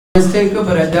risk taker,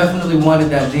 but I definitely wanted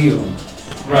that deal.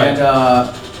 Right.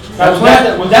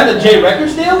 And was that the J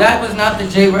Records deal? that was not the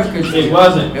J Records deal. It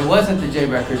wasn't. It wasn't the J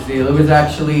Records deal. It was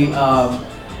actually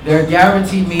their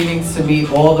guaranteed meetings to meet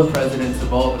all the presidents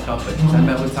of all the companies. I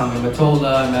met with Tommy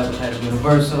Mottola, I met with head of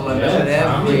Universal, I met with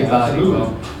everybody,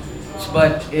 bro.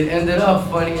 But it ended up,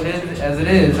 funny as it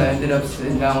is, I ended up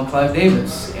sitting down with Clive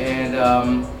Davis. And,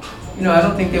 you know, I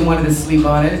don't think they wanted to sleep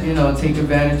on it, you know, take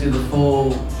advantage of the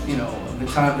full, you know, the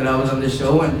time that I was on the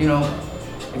show and, you know,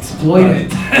 exploit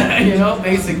it, you know,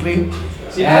 basically.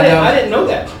 See, I didn't know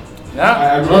that.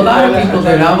 Yeah, well, a lot of people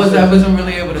did. I wasn't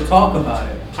really able to talk about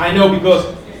it. I know, because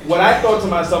what I thought to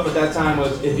myself at that time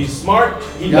was, if he's smart,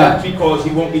 he left because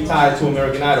he won't be tied to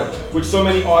American Idol, which so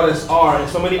many artists are, and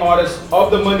so many artists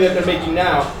of the money that they're making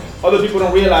now, other people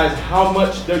don't realize how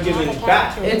much they're giving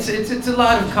back. It's a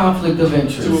lot of conflict of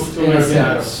interest to in a American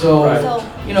Idol. sense. So,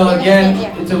 Right. you know, again,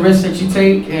 it's a risk that you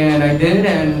take, and I did,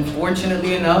 and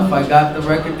fortunately enough, I got the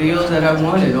record deals that I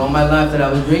wanted all my life that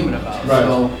I was dreaming about. Right.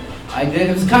 So I did.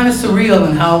 It was kind of surreal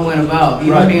in how it went about.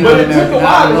 Even Right. being But on it took American a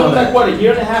while. Idol, It was like, what, a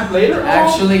year and a half later?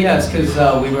 Actually, yes, because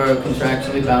we were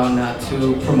contractually bound not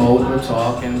to promote or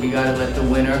talk, and we got to let the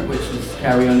winner, which was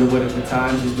Carrie Underwood at the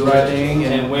time, just do her thing.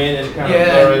 And win and kind of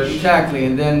yeah, flourish. exactly.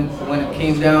 And then when it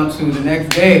came down to the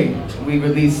next day, we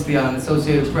released the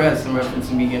Associated Press in reference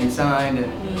to me getting signed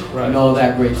and all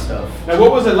that great stuff. Now,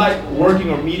 what was it like working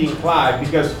or meeting Clive?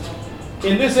 Because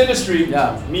in this industry,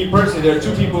 me personally, there are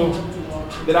two people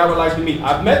that I would like to meet.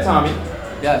 I've met Tommy.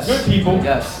 Yes. Good people.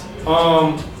 Yes.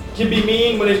 Can be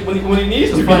mean when it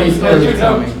needs to be. Funny story, you know?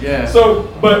 Tommy. Yeah. So,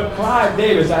 but Clive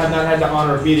Davis, I have not had the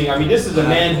honor of meeting. I mean, this is a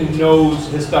man who knows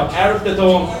his stuff. Arista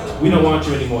told him, we don't want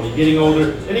you anymore. You're getting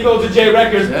older. And he goes to J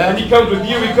Records, and he comes with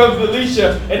you. He comes with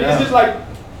Alicia, and it's just like,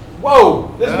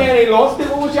 whoa, this man ain't lost it.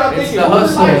 What was y'all thinking? It's the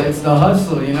hustle. It's the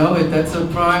hustle. You know, that's a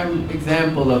prime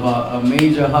example of a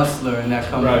major hustler in that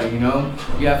company. Right. You know,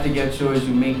 you have to get yours.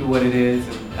 You make it what it is,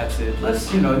 and that's it.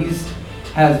 Plus, you know,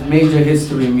 has major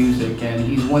history in music, and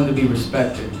he's one to be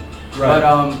respected. Right.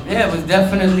 But yeah, it was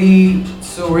definitely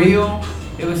surreal.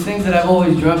 It was things that I've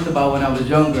always dreamt about when I was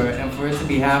younger, and for it to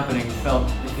be happening, it felt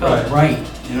right.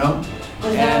 You know.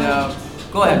 And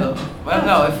go ahead. Well,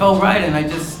 no, it felt right, and I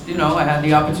just, you know, I had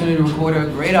the opportunity to record a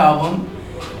great album,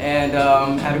 and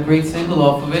had a great single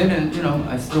off of it, and you know,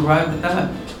 I still ride with that.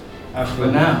 Absolutely.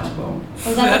 For now. So.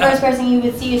 Was that the first person you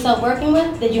would see yourself working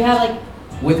with? Did you have like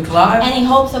with Clive? Any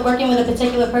hopes of working with a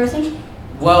particular person?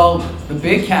 Well, the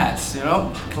big cats, you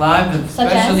know, Clive,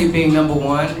 especially being number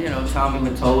one, you know, Tommy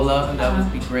Mottola, that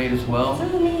would be great as well.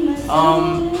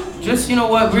 Just, you know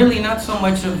what, really not so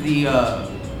much of the,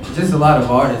 just a lot of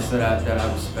artists that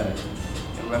I respect.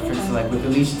 In reference to like with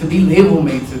Alicia, to be label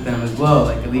mates with them as well,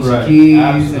 like Alicia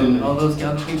Keys and all those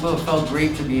other people. It felt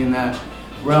great to be in that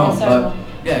realm, but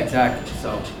yeah, exactly,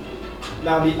 so.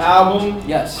 Now the album.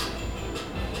 Yes.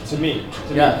 To me,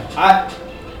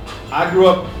 I grew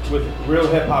up with real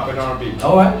hip hop and R&B.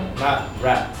 All right. Not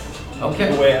rap. Okay.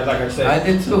 The way, like I said. I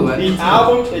did too. The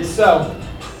album itself,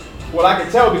 well, I can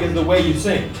tell because of the way you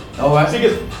sing. All right. See,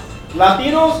 because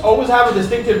Latinos always have a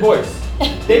distinctive voice.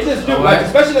 They just do, like,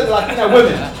 especially the Latina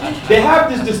women. They have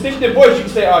this distinctive voice. You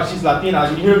can say, oh, she's Latina.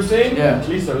 Like, you hear them sing? Yeah.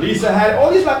 Lisa had it. All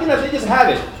these Latinas, they just have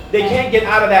it. They can't get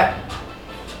out of that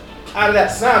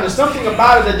sound. There's something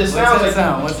about it that just sounds like.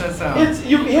 What's that sound? It's,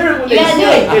 you hear it when they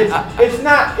sing. It's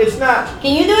not.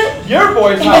 Can you do it? Your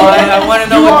voice. I want to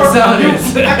know what the sound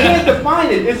is. I can't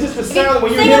define it. It's just the sound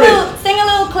when you hear it. Sing a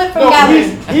little clip from No,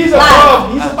 Gavin. he's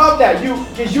above that.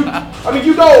 I mean,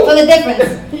 you go. For the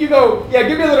difference. You go. Yeah,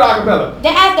 give me a little acapella. The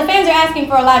fans are asking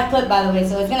for a live clip, by the way,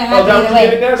 so it's gonna happen either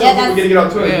way. There, so we're gonna get on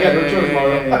Twitter. We got no choice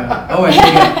tomorrow. Oh wait,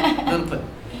 little clip.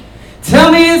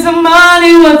 Tell me, is the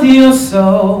money worth your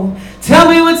soul? Tell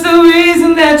me what's the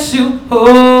reason that you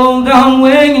hold on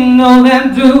when you know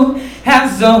that dude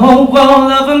has a whole wall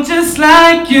of them just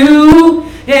like you.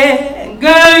 Yeah,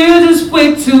 girl, you're just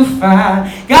way too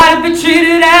fine. Gotta be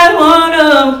treated as one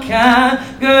of a kind.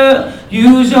 Girl,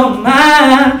 use your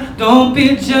mind. Don't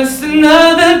be just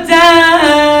another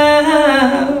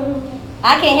dime.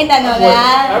 I can't hit that note.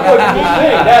 That wasn't me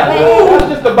sing. That's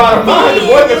just the bottom line. The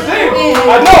boy can sing.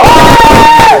 I know.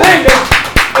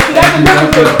 That's the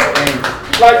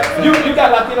difference. Like, you got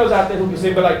Latinos out there who can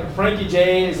sing, but like Frankie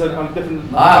J is a different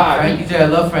vibe. Frankie J, I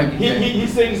love Frankie J. He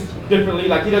sings differently.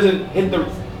 Like, he doesn't hit the.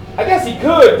 I guess he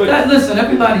could, but listen,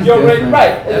 everybody's different.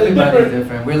 Right, everybody's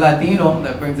different. We're Latino.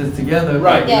 That brings us together.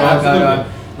 Right. Yeah. Absolutely.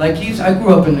 Like I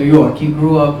grew up in New York. He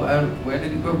grew up, where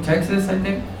did he grow up? Texas, I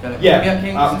think. Yeah.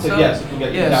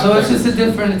 Yeah. So it's just a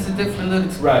different little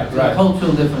right.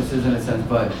 cultural differences in a sense,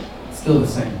 but still the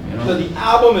same. You know. So the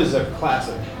album is a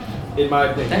classic. in my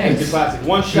opinion. Thanks. It's a classic.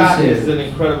 One Shot Appreciate is it. an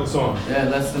incredible song. Yeah,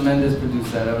 Les Mendes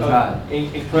produced that. That was hot.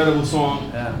 Incredible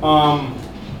song. Yeah.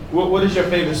 What is your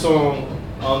favorite song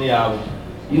on the album?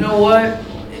 You know what?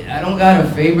 I don't got a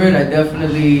favorite. I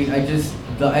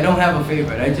don't have a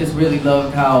favorite. I just really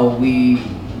loved how we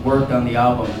worked on the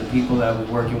album. The people that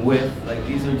we're working with, like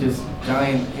these are just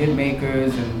giant hit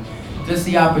makers, and just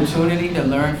the opportunity to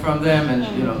learn from them and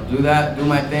do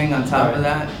my thing on top of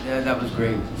that. Yeah, that was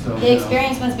great. So the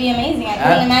experience must be amazing. I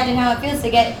couldn't imagine how it feels to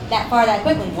get that far that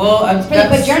quickly. Well, it's a pretty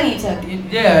quick journey you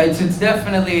took. Yeah, it's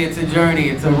definitely a journey.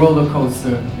 It's a roller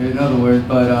coaster, in other words.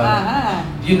 But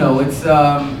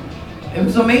it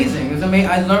was amazing. It was amazing.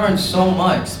 I learned so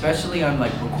much, especially on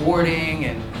like recording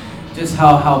and just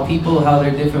how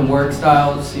their different work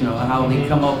styles, how they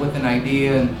come up with an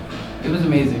idea, and it was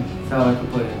amazing. That's how I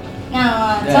could put it.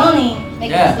 Now, Tony,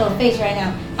 making this little face right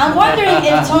now. I'm wondering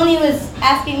if Tony was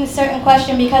asking a certain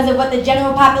question because of what the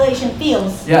general population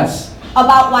feels. Yes.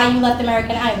 About why you left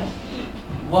American Idol.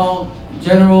 Well,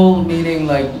 general meaning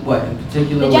like what in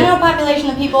particular? The general population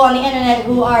of people on the internet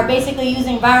who are basically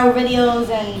using viral videos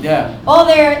and all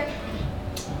their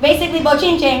basically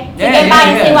bochinche to get by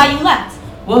and say why you left.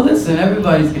 Well, listen,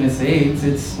 everybody's gonna say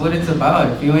it's what it's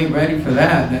about. If you ain't ready for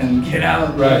that, then get out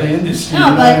of the industry. No,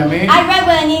 you know but what I mean? I read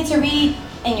what I needed to read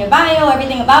in your bio,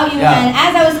 everything about you, and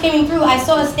as I was skimming through, I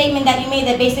saw a statement that you made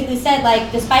that basically said,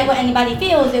 like, despite what anybody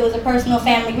feels, it was a personal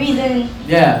family reason,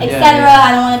 etc.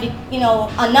 I don't want to be,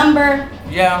 a number.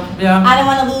 I don't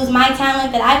want to lose my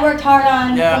talent that I worked hard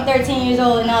on from 13 years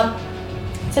old and up,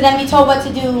 to then be told what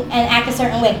to do and act a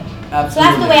certain way. Absolutely. So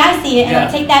that's the way I see it, and I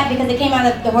take that because it came out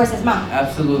of the horse's mouth.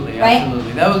 Absolutely, right?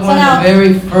 Absolutely. That was one of the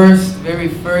very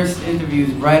first interviews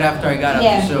right after I got off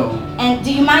the show. And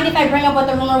do you mind if I bring up what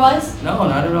the rumor was? No,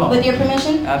 not at all. With your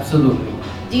permission? Absolutely.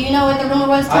 Do you know what the rumor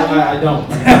was, Tony? I don't.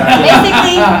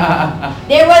 Basically,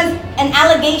 there was an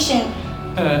allegation,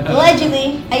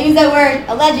 allegedly, I use that word,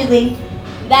 allegedly,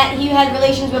 that you had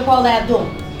relations with Paula Abdul.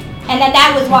 And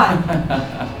that was why.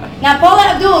 Now,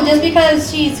 Paula Abdul, just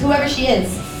because she's whoever she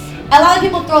is, a lot of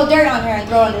people throw dirt on her and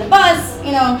throw her under the bus,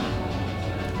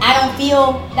 I don't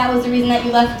feel that was the reason that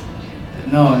you left.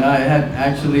 No, it had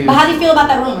actually... But how do you feel about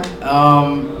that rumor?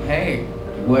 Hey,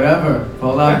 whatever.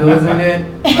 Paula Abdul's in it,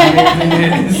 my name's in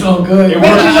it, it's all good.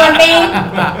 Bring you more fame?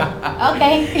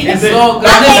 Okay. It's all good.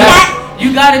 I'll take that.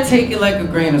 You gotta take it like a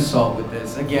grain of salt with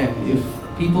this. Again, if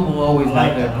people will always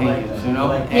have their opinions,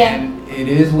 and it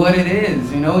is what it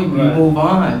is, you move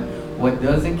on. What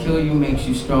doesn't kill you makes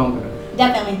you stronger.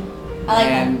 Definitely. I like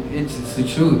that. And it's the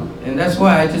truth. And that's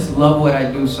why I just love what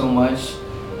I do so much.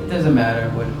 It doesn't matter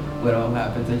what all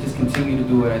happens. I just continue to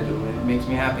do what I do. And it makes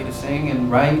me happy to sing and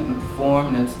write and perform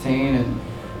and entertain and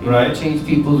change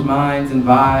people's minds and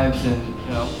vibes and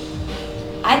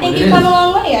I think you've come a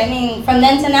long way. I mean, from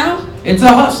then to now. It's a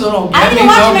hustle. Don't I didn't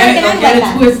watch American Idol like that. Don't get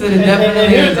it twisted. It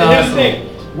definitely is a hustle.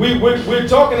 Here's the thing. We're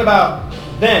talking about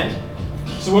then.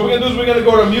 So what we're going to do is we're going to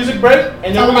go to a music break,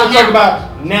 and then we're going to talk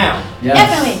about now. Yes.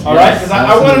 Definitely. All right? Because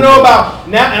I want to know about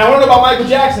now, and I want to know about Michael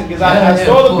Jackson, because I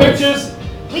saw the pictures.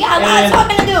 We got a lot of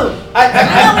talking to do. I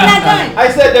know we're not done. I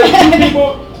said there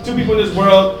were two people in this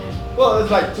world. Well, there's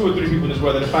like 2 or 3 people in this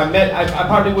world that if I met, I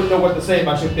probably wouldn't know what to say if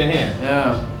I shook their hand.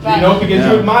 Because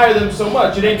you admire them so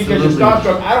much. It ain't because you're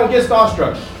starstruck. I don't get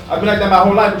starstruck. I've been like that my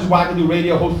whole life, which is why I can do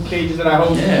radio, host stages that I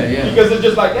host. Because it's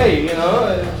just like, hey, I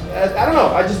don't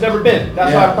know. I just never been.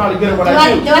 That's why I'm probably good at what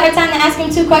I do. Do I have time to ask him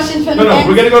 2 questions from the No,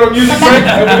 we're going to go to a music break,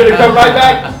 and we're going to come right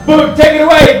back. Boom, take it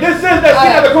away. This is the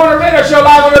Esquina the Corner Radio Show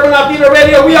live on Urban Latino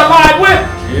Radio. We are live with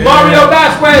Mario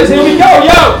Vasquez. Here we go,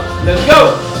 yo. Let's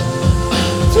go.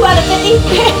 2 out of 50.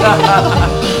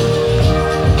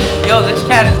 Yo, this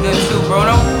cat is good too,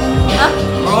 Bruno. Huh?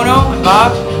 Bruno and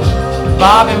Bob.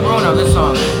 Bob and Bruno, this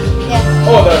song. Yeah.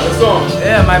 Oh, the song.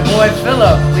 Yeah, my boy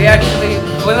Philip.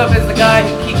 Philip is the guy,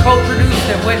 he co-produced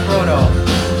it with Bruno.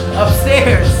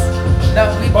 Upstairs. No,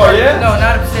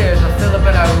 not upstairs, but Philip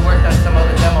and I, we worked on some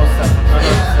other demo stuff.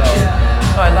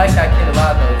 So I like that kid a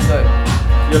lot though, it's good.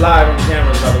 You're live on the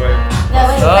cameras, by the way. No,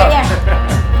 wait, right there.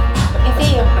 I can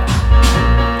see you.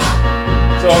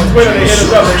 So on Twitter, they hit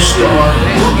us up.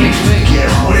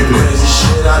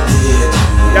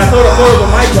 I saw the photos of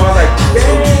Michael. I was like,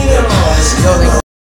 damn. Yo, they